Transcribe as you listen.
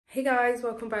Hey guys,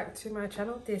 welcome back to my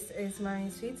channel. This is Marion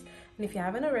Sweets, and if you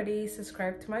haven't already,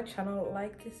 subscribe to my channel,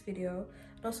 like this video,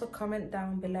 and also comment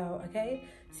down below, okay?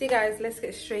 So you guys, let's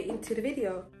get straight into the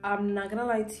video. I'm not gonna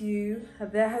lie to you,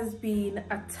 there has been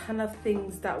a ton of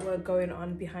things that were going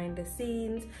on behind the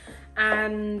scenes,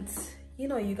 and you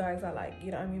know, you guys are like,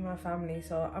 you know what I mean, my family,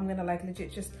 so I'm gonna like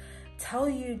legit just tell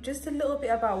you just a little bit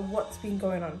about what's been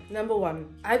going on. Number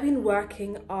one, I've been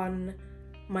working on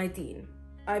my deen.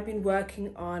 I've been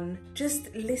working on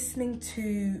just listening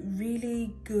to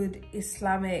really good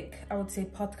Islamic, I would say,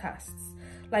 podcasts.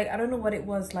 Like, I don't know what it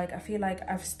was, like I feel like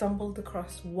I've stumbled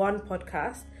across one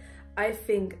podcast. I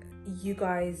think you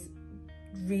guys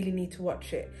really need to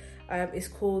watch it. It's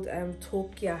called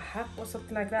Talk Ya Haq or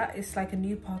something like that. It's like a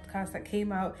new podcast that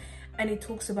came out, and it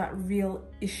talks about real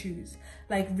issues,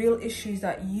 like real issues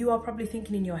that you are probably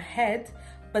thinking in your head,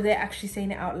 but they're actually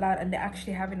saying it out loud, and they're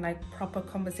actually having like proper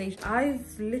conversation.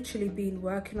 I've literally been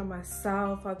working on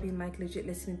myself. I've been like legit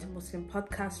listening to Muslim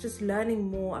podcasts, just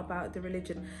learning more about the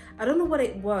religion. I don't know what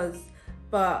it was,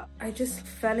 but I just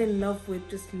fell in love with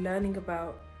just learning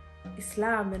about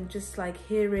Islam and just like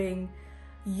hearing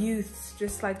youths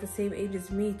just like the same age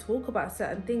as me talk about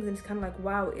certain things, and it's kind of like,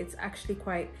 wow, it's actually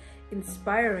quite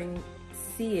inspiring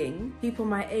seeing people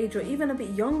my age or even a bit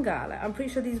younger. Like, I'm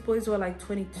pretty sure these boys were like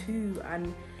 22,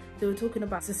 and they were talking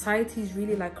about society's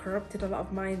really like corrupted a lot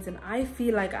of minds, and I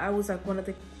feel like I was like one of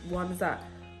the ones that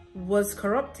was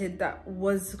corrupted, that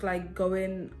was like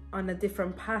going on a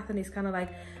different path. And it's kind of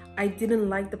like, I didn't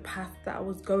like the path that I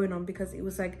was going on, because it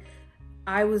was like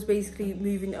I was basically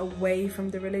moving away from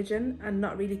the religion and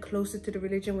not really closer to the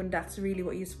religion, when that's really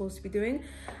what you're supposed to be doing.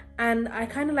 And I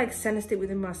kind of like sensed it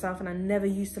within myself, and I never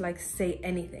used to like say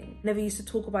anything, never used to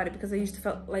talk about it, because I used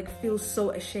to feel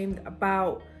so ashamed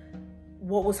about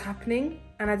what was happening,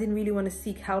 and I didn't really want to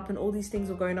seek help, and all these things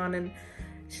were going on, and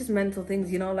it's just mental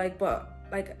things, you know, like, but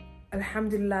like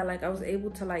alhamdulillah, like I was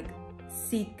able to like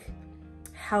seek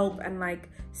help and like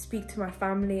speak to my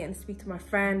family and speak to my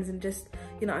friends, and just,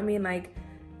 you know what I mean, like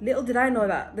little did I know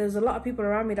that there was a lot of people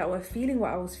around me that were feeling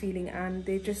what I was feeling, and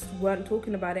they just weren't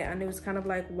talking about it. And it was kind of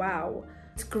like, wow,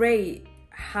 it's great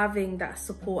having that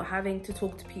support, having to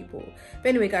talk to people. But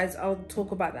anyway guys, I'll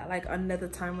talk about that like another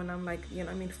time when I'm like, you know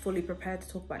what I mean, fully prepared to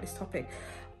talk about this topic.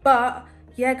 But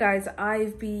yeah guys,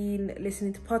 I've been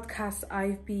listening to podcasts,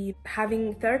 I've been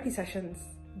having therapy sessions.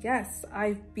 Yes,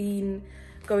 I've been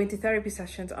going to therapy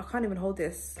sessions. I can't even hold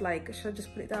this, like, should I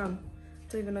just put it down?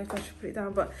 I don't even know if I should put it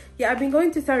down, but yeah, I've been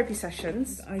going to therapy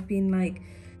sessions. I've been like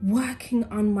working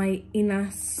on my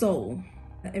inner soul.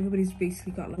 Everybody's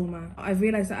basically got like trauma. I've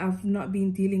realized that I've not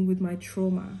been dealing with my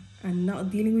trauma, and not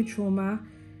dealing with trauma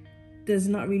does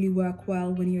not really work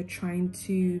well when you're trying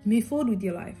to move forward with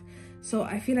your life. So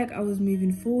I feel like I was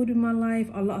moving forward with my life.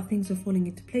 A lot of things were falling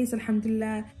into place,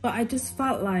 alhamdulillah. But I just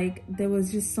felt like there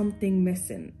was just something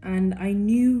missing, and I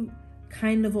knew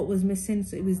kind of what was missing.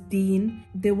 So it was deen.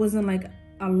 There wasn't like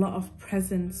a lot of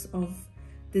presence of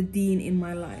the deen in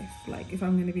my life. Like, if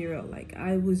I'm gonna be real, like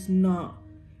I was not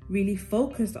really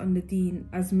focused on the deen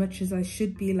as much as I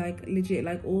should be. Like legit,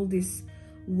 like all this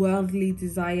worldly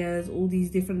desires, all these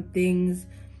different things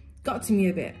got to me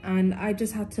a bit, and I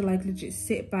just had to like legit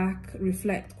sit back,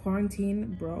 reflect.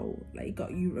 Quarantine, bro, like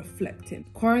got you reflecting.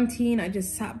 Quarantine, I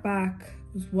just sat back,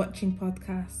 was watching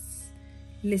podcasts,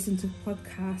 listened to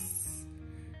podcasts,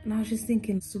 and I was just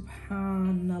thinking,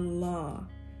 subhanallah,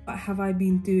 what have I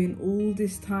been doing all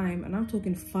this time? And I'm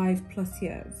talking 5+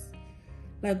 years.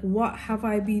 Like, what have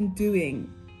I been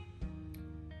doing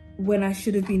when I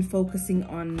should have been focusing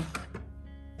on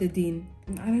the deen?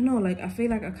 I don't know, like I feel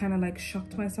like I kind of like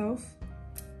shocked myself,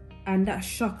 and that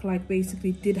shock like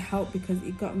basically did help, because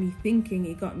it got me thinking,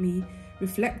 it got me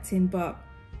reflecting, but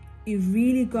it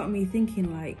really got me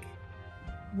thinking, like,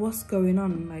 what's going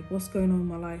on? Like, what's going on in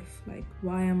my life? Like,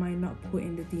 why am I not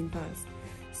putting the deen first?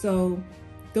 So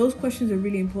those questions are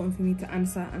really important for me to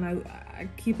answer, and I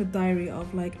keep a diary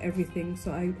of like everything.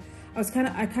 So I kind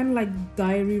of like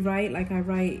diary write, like I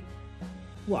write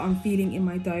what I'm feeling in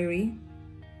my diary.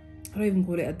 I don't even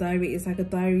call it a diary, it's like a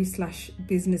diary slash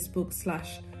business book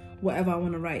slash whatever I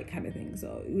want to write kind of thing.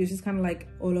 So it was just kind of like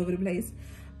all over the place.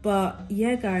 But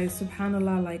yeah guys,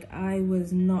 subhanallah, like I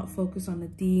was not focused on the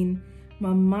deen. My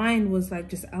mind was like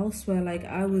just elsewhere. Like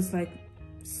I was like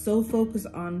so focused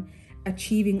on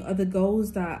achieving other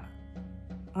goals that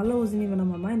Allah wasn't even on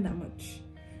my mind that much.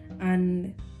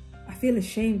 And I feel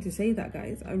ashamed to say that,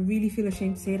 guys. I really feel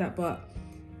ashamed to say that, but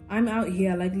I'm out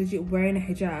here like legit wearing a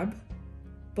hijab,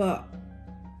 but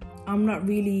I'm not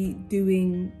really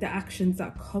doing the actions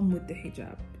that come with the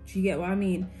hijab. Do you get what I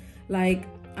mean? Like,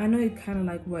 I know it kind of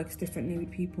like works differently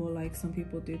with people, like some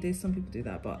people do this, some people do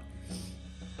that, but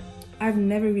I've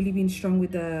never really been strong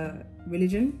with the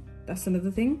religion. That's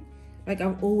another thing. Like,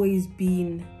 I've always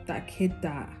been that kid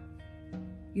that,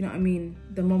 you know what I mean,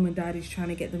 the mom and dad is trying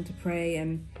to get them to pray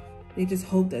and they just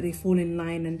hope that they fall in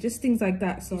line and just things like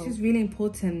that. So it's just really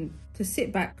important to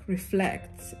sit back,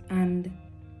 reflect, and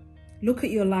look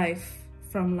at your life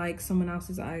from like someone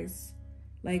else's eyes.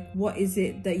 Like, what is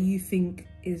it that you think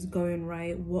is going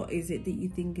right? What is it that you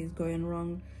think is going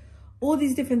wrong? All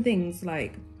these different things.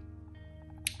 Like,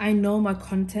 I know my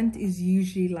content is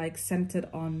usually like centered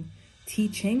on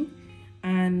teaching,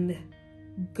 and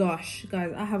gosh,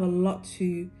 guys, I have a lot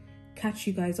to catch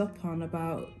you guys up on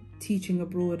about teaching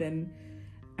abroad, and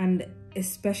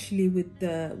especially with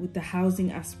the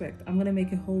housing aspect. I'm gonna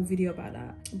make a whole video about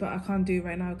that, but I can't do it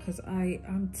right now because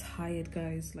I'm tired,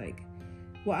 guys. Like,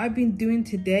 what I've been doing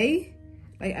today,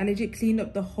 like, I legit cleaned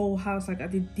up the whole house. Like, I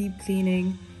did deep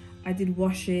cleaning, I did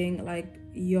washing. Like,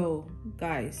 yo,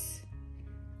 guys,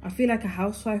 I feel like a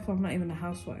housewife. I'm not even a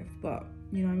housewife, but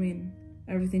you know what I mean,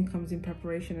 everything comes in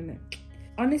preparation, innit?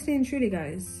 Honestly and truly,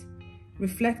 guys,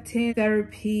 reflecting,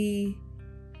 therapy,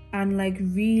 and like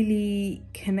really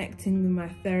connecting with my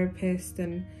therapist.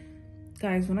 And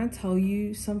guys, when I tell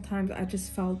you, sometimes I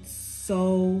just felt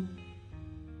so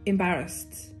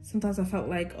embarrassed. Sometimes I felt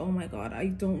like, oh my god, I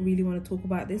don't really want to talk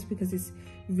about this because it's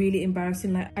really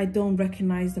embarrassing. Like, I don't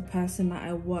recognize the person that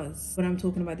I was when I'm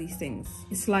talking about these things.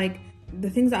 It's like the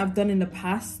things that I've done in the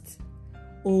past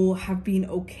or have been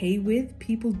okay with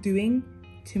people doing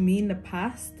to me in the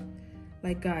past.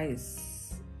 Like,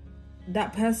 guys,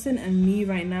 that person and me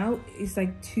right now is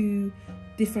like two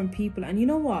different people. And you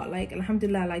know what, like,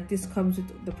 alhamdulillah, like, this comes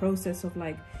with the process of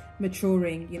like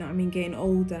maturing, you know what I mean, getting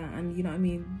older, and you know what I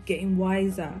mean, getting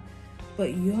wiser.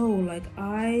 But yo, like,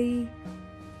 I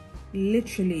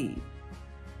literally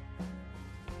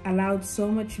allowed so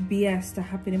much BS to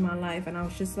happen in my life, and I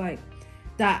was just like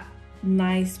that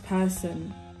nice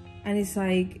person. And it's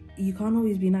like, you can't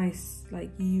always be nice. Like,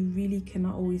 you really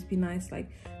cannot always be nice. Like,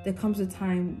 there comes a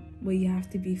time where you have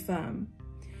to be firm.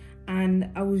 And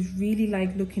I was really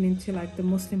like looking into like the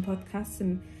Muslim podcasts,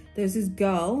 and there's this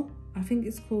girl, I think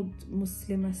it's called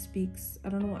Muslima Speaks. I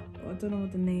don't know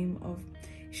what the name of.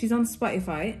 She's on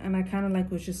Spotify, and I kind of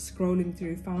like was just scrolling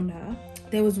through, found her.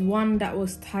 There was one that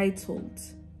was titled,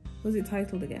 what was it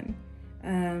titled again?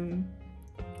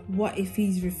 What if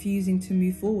he's refusing to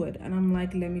move forward? And I'm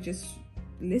like, let me just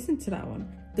listen to that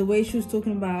one. The way she was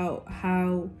talking about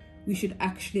how we should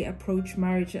actually approach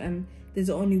marriage, and there's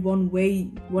only one way,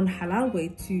 one halal way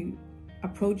to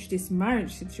approach this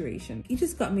marriage situation. It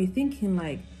just got me thinking,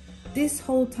 like, this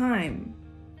whole time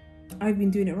I've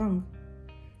been doing it wrong.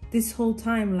 This whole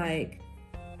time, like,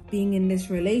 being in this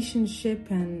relationship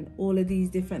and all of these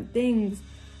different things,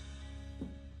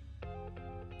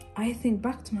 I think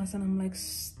back to myself, I'm like,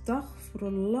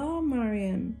 astaghfirullah,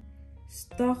 Mariam,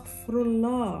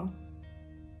 astaghfirullah.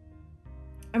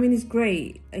 I mean, it's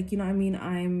great, like, you know what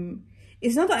I mean,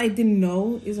 it's not that I didn't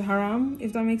know it's haram,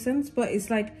 if that makes sense, but it's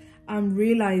like I'm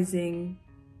realizing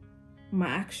my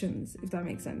actions, if that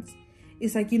makes sense.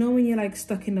 It's like, you know, when you're like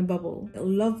stuck in a bubble, a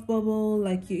love bubble,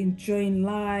 like you're enjoying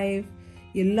life,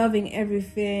 you're loving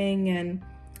everything, and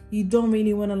you don't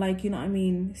really want to, like, you know what I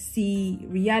mean, see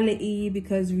reality,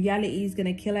 because reality is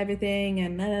gonna kill everything,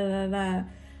 and la la la la.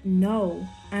 No.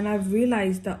 And I've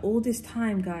realized that all this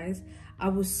time, guys, I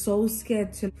was so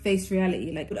scared to face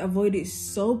reality. Like, I would avoid it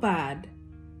so bad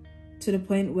to the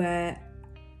point where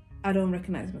I don't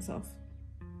recognize myself.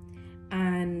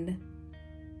 And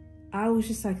I was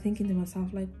just like thinking to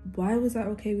myself, like, why was I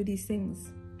okay with these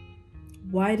things?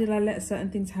 Why did I let certain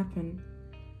things happen?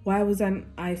 Why wasn't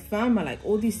I firm at like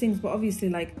all these things? But obviously,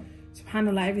 like,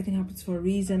 subhanAllah, everything happens for a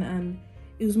reason. And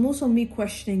it was more so me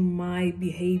questioning my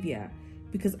behavior,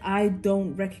 because I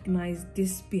don't recognize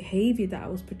this behavior that I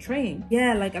was portraying.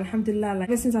 Yeah, like, alhamdulillah, like,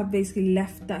 ever since I've basically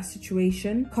left that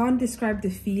situation, can't describe the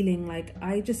feeling. Like,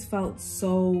 I just felt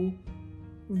so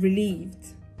relieved,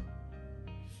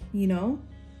 you know?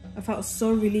 I felt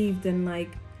so relieved. And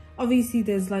like, obviously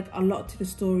there's like a lot to the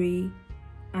story,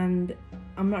 and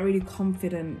I'm not really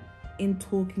confident in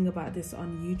talking about this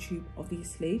on YouTube.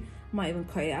 Obviously, I might even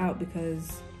cut it out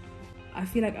because I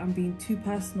feel like I'm being too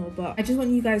personal. But I just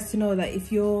want you guys to know that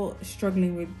if you're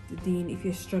struggling with the deen, if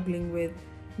you're struggling with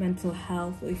mental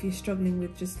health, or if you're struggling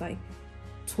with just like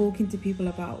talking to people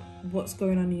about what's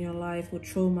going on in your life or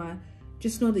trauma,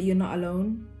 just know that you're not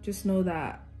alone. Just know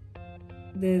that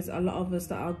there's a lot of us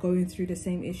that are going through the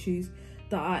same issues,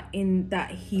 that are in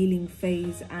that healing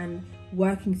phase and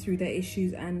working through their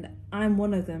issues, and I'm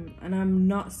one of them, and I'm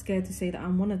not scared to say that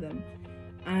I'm one of them.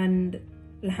 And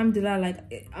alhamdulillah,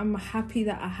 like I'm happy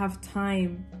that I have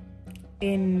time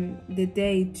in the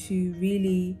day to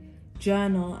really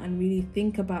journal and really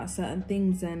think about certain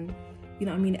things, and you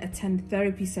know what I mean, attend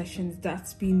therapy sessions.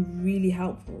 That's been really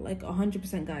helpful, like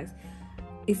 100%. Guys,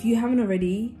 if you haven't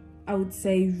already, I would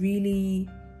say really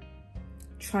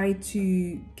try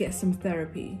to get some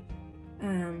therapy.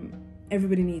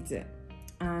 Everybody needs it.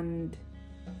 And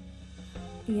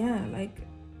yeah, like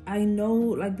I know,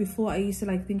 like before I used to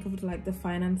like think of like the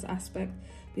finance aspect,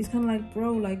 but it's kind of like,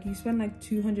 bro, like you spend like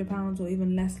 £200 or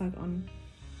even less like on,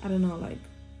 I don't know, like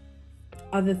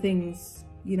other things,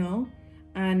 you know.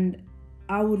 And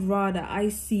I would rather I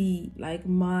see like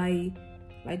my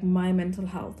mental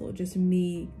health or just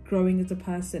me growing as a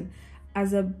person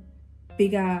as a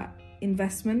bigger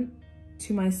investment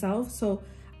to myself. So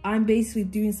I'm basically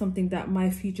doing something that my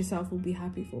future self will be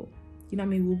happy for, you know what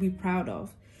I mean, will be proud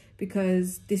of,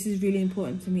 because this is really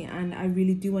important to me, and I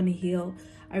really do want to heal.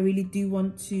 I really do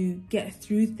want to get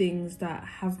through things that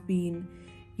have been,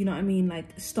 you know what I mean,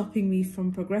 like stopping me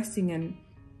from progressing. And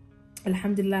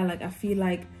alhamdulillah, like I feel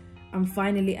like I'm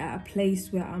finally at a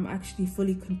place where I'm actually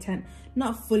fully content.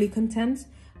 Not fully content,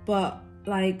 but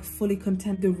like fully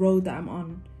content the road that I'm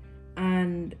on,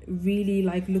 and really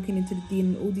like looking into the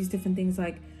deen and all these different things,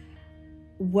 like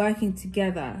working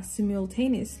together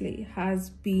simultaneously has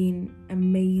been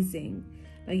amazing.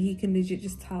 Like you can legit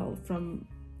just tell from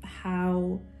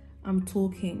how I'm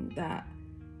talking that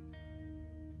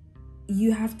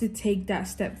you have to take that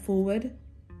step forward.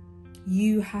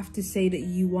 You have to say that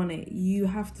you want it. You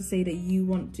have to say that you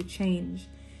want to change.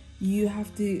 You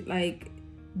have to like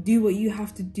do what you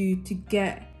have to do to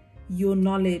get your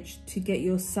knowledge, to get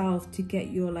yourself, to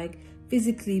get your like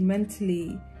physically,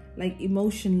 mentally, like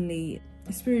emotionally,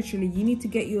 spiritually. You need to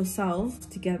get yourself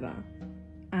together,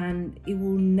 and it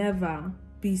will never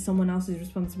be someone else's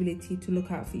responsibility to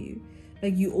look out for you.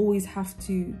 Like you always have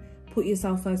to put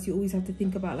yourself first. You always have to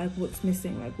think about like what's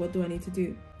missing, like what do I need to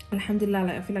do. Alhamdulillah,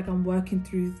 like I feel like I'm working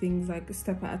through things like a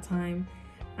step at a time,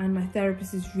 and my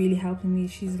therapist is really helping me.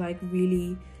 She's like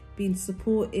really being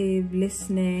supportive,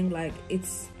 listening, like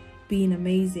it's been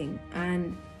amazing.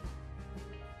 And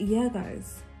yeah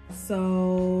guys,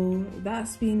 so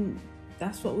that's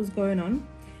what was going on.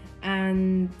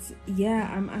 And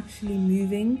yeah, I'm actually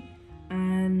moving,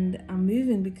 and I'm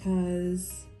moving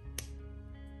because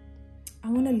I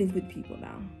want to live with people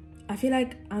now. I feel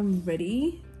like I'm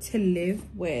ready to live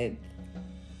with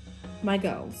my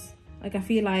girls. Like I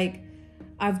feel like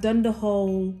I've done the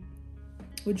whole,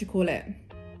 what do you call it,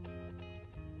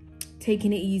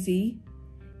 taking it easy,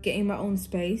 getting my own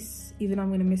space, even though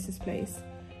I'm gonna miss this place,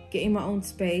 getting my own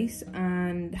space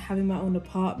and having my own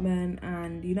apartment,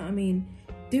 and you know what I mean,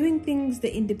 doing things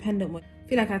the independent way. I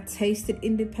feel like I tasted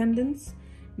independence.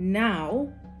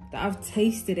 Now that I've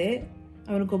tasted it,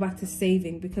 I want to go back to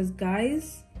saving, because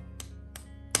guys,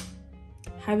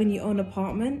 having your own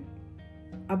apartment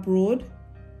abroad,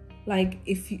 like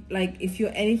if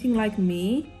you're anything like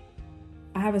me,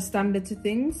 I have a standard to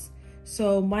things.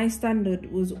 So my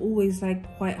standard was always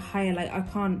like quite high. Like I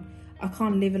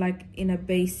can't live like in a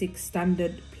basic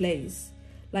standard place.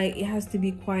 Like it has to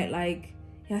be quite like,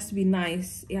 it has to be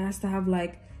nice. It has to have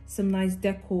like some nice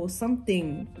decor,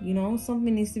 something, you know,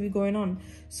 something needs to be going on.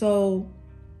 So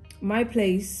my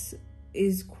place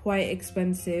is quite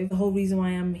expensive. The whole reason why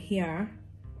I'm here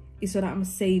is so that I'm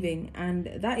saving, and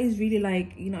that is really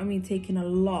like, you know what I mean, taking a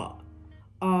lot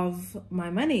of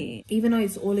my money, even though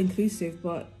it's all inclusive.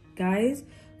 But guys,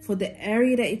 for the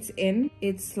area that it's in,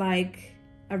 it's like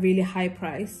a really high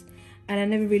price, and I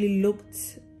never really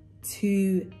looked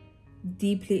too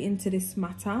deeply into this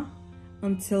matter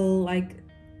until like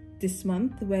this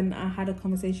month, when I had a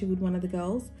conversation with one of the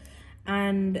girls,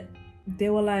 and they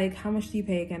were like, how much do you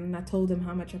pay again? And I told them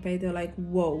how much I paid. They were like,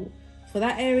 whoa, for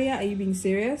that area, are you being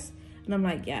serious? And I'm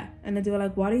like, yeah. And then they were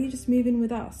like, why don't you just move in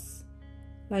with us?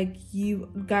 Like, you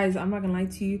guys, I'm not gonna lie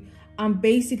to you, I'm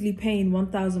basically paying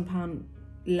 £1,000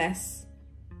 less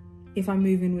if I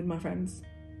move in with my friends.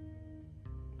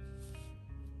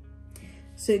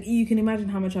 So you can imagine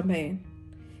how much I'm paying.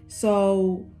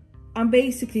 So I'm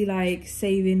basically like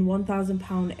saving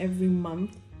 £1,000 every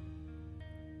month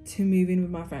to move in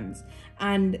with my friends.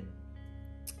 And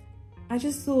I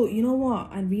just thought, you know what,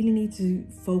 I really need to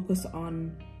focus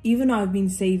on, even though I've been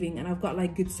saving and I've got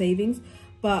like good savings,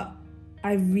 but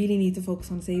I really need to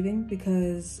focus on saving,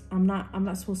 because I'm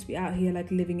not supposed to be out here like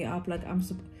living it up. Like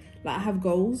I have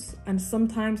goals, and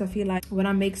sometimes I feel like when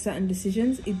I make certain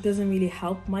decisions, it doesn't really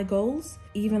help my goals.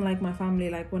 Even like my family,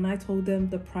 like when I told them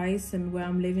the price and where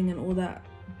I'm living and all that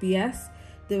BS,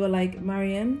 they were like,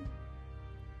 Mariam,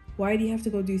 why do you have to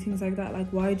go do things like that? Like,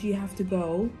 why do you have to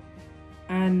go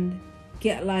and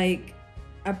get like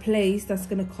a place that's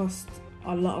gonna cost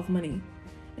a lot of money.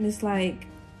 And it's like,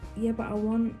 yeah, but I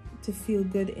want to feel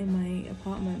good in my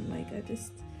apartment.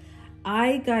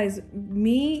 Like guys,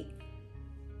 me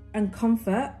and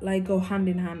comfort like go hand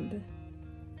in hand.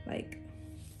 Like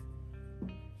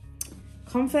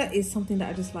comfort is something that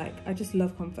I just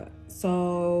love comfort.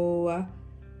 So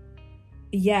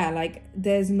yeah, like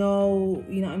there's no,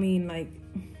 you know what I mean, like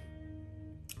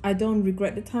I don't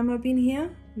regret the time I've been here,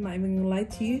 I'm not even gonna lie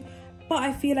to you, but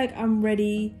I feel like I'm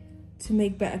ready to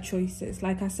make better choices.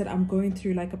 Like I said, I'm going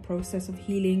through like a process of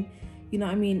healing, you know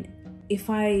what I mean. If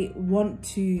I want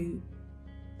to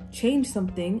change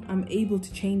something, I'm able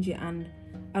to change it, and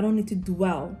I don't need to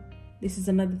dwell. This is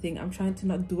another thing, I'm trying to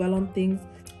not dwell on things.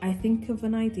 I think of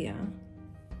an idea,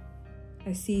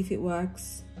 I see if it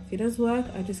works. If it does work,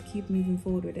 I just keep moving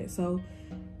forward with it. So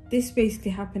this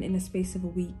basically happened in a space of a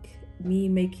week. Me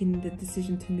making the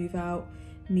decision to move out,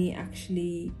 me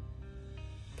actually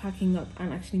packing up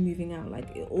and actually moving out.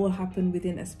 Like it all happened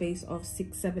within a space of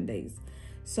 6-7 days.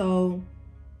 So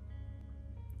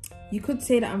you could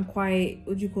say that I'm quite,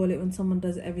 what do you call it, when someone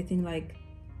does everything like,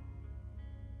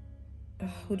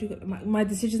 my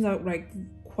decisions are like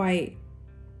quite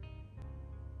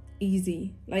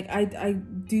easy. Like I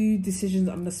do decisions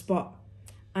on the spot,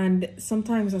 and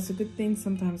sometimes that's a good thing,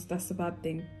 sometimes that's a bad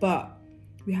thing, but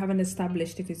we haven't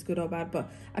established if it's good or bad. But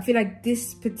I feel like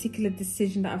this particular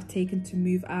decision that I've taken to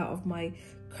move out of my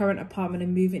current apartment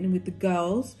and move in with the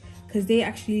girls, because they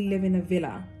actually live in a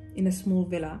villa, in a small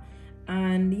villa,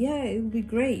 and yeah, it would be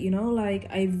great, you know, like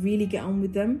I really get on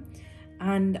with them,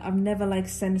 and I've never like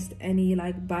sensed any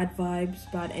like bad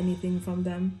vibes, bad anything from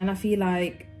them. And I feel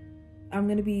like I'm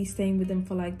gonna be staying with them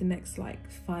for like the next like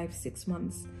 5-6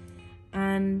 months.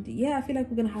 And yeah, I feel like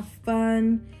we're gonna have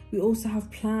fun. We also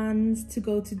have plans to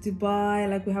go to Dubai.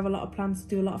 Like we have a lot of plans to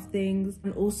do a lot of things,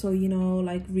 and also, you know,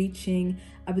 like reaching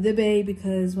Abu Dhabi,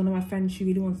 because one of my friends, she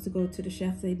really wants to go to the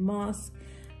Sheikh Zayed Mosque,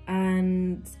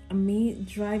 and me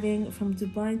driving from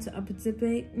Dubai to Abu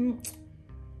Dhabi.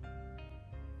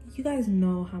 You guys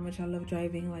know how much I love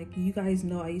driving. Like you guys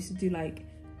know I used to do like,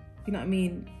 you know what I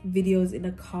mean, videos in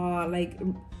a car. Like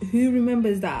who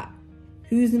remembers that?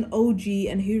 Who's an OG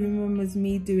and who remembers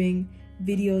me doing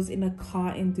videos in a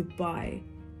car in Dubai?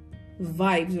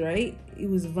 Vibes, right? It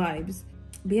was vibes.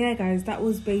 But yeah, guys, that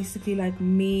was basically like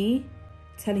me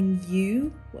telling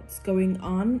you what's going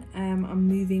on. I'm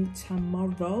moving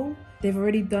tomorrow. They've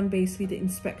already done basically the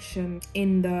inspection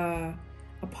in the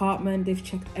apartment. They've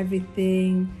checked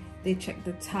everything. They checked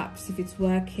the taps, if it's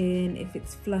working, if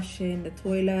it's flushing, the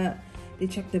toilet. They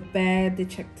checked the bed, they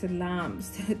checked the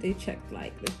lamps, they checked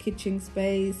like the kitchen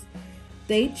space.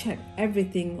 They checked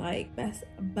everything, like best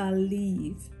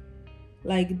believe.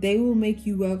 Like they will make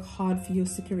you work hard for your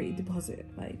security deposit.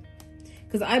 Like,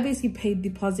 because I basically paid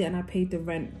deposit and I paid the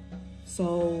rent.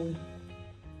 So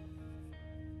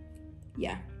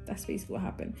yeah, that's basically what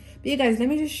happened. But yeah, guys, let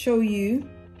me just show you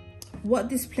what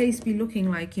this place be looking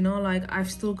like, you know. Like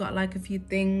I've still got like a few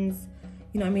things,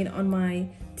 you know what I mean, on my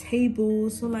table.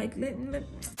 So like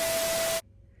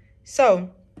so,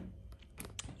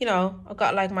 you know, I've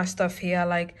got like my stuff here.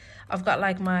 Like I've got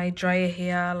like my dryer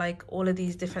here, like all of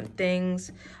these different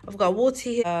things. I've got water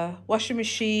here, washing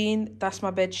machine, that's my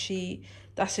bed sheet,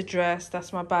 that's a dress,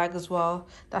 that's my bag as well,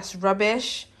 that's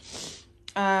rubbish.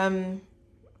 And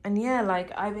yeah,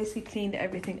 like I basically cleaned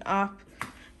everything up.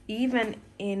 Even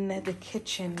in the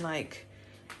kitchen, like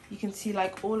you can see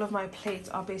like all of my plates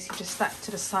are basically just stacked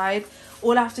to the side.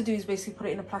 All I have to do is basically put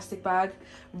it in a plastic bag.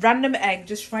 Random egg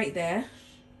just right there.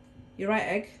 You're right,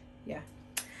 egg? Yeah.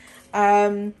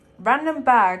 Random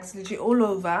bags legit all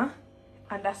over,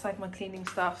 and that's like my cleaning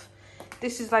stuff.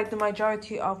 This is like the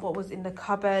majority of what was in the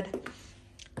cupboard.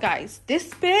 Guys,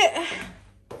 this bit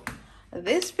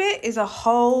is a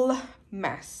whole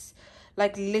mess.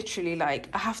 Like literally, like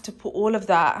I have to put all of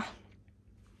that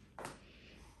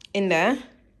in there,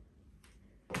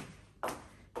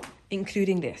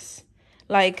 including this.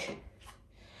 Like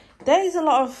there is a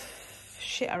lot of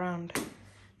shit around. I'm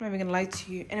not even gonna lie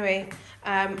to you. Anyway,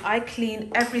 I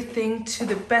clean everything to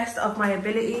the best of my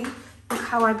ability. Look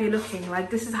how I be looking. Like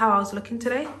this is how I was looking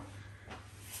today.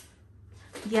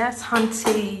 Yes,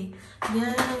 hunty.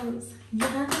 Yes,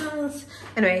 yes.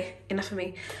 Anyway, enough of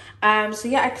me. So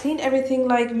yeah, I cleaned everything,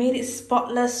 like made it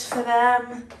spotless for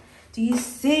them. Do you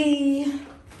see?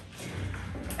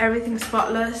 Everything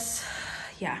spotless.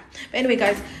 Yeah. But anyway,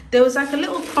 guys, there was like a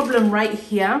little problem right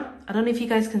here. I don't know if you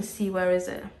guys can see, where is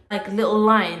it? Like a little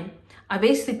line. I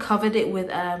basically covered it with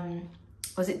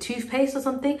was it toothpaste or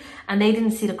something? And they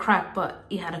didn't see the crack, but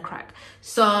it had a crack.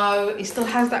 So it still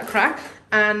has that crack.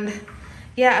 And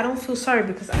yeah, I don't feel sorry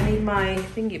because I need my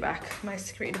thingy back, my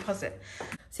security deposit.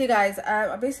 So, guys,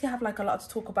 I basically have like a lot to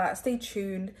talk about. Stay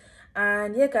tuned.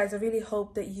 And yeah, guys, I really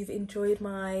hope that you've enjoyed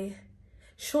my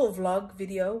short vlog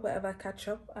video, whatever, catch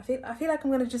up. I feel like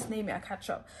I'm gonna just name it a catch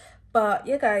up. But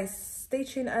yeah, guys, stay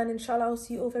tuned, and inshallah I'll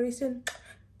see you all very soon.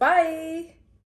 Bye.